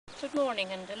Good morning,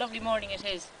 and a lovely morning it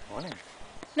is. Morning.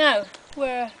 Now,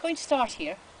 we're going to start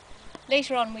here.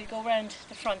 Later on we'll go round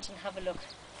the front and have a look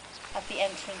at the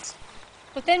entrance.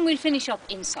 But then we'll finish up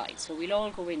inside, so we'll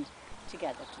all go in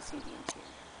together to see the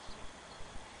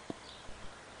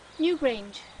interior.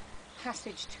 Newgrange,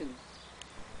 Passage 2.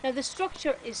 Now the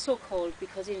structure is so called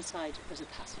because inside there's a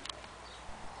passageway.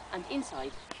 And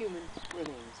inside human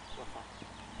remains were found.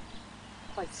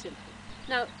 Quite simple.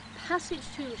 Now, Passage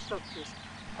 2 structures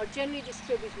are generally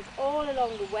distributed all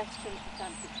along the western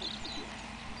Atlantic coast of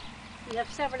Europe. We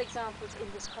have several examples in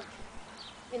this country.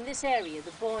 In this area,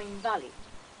 the Boyne Valley,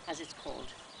 as it's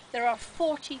called, there are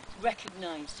 40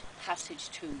 recognised Passage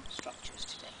 2 structures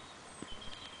today.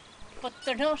 But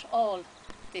they're not all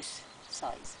this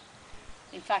size.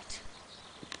 In fact,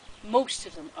 most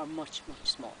of them are much, much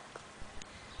smaller.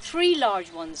 3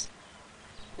 large ones,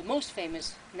 the most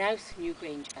famous, Nowth,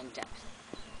 Newgrange and Depth.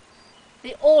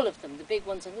 All of them, the big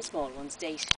ones and the small ones, date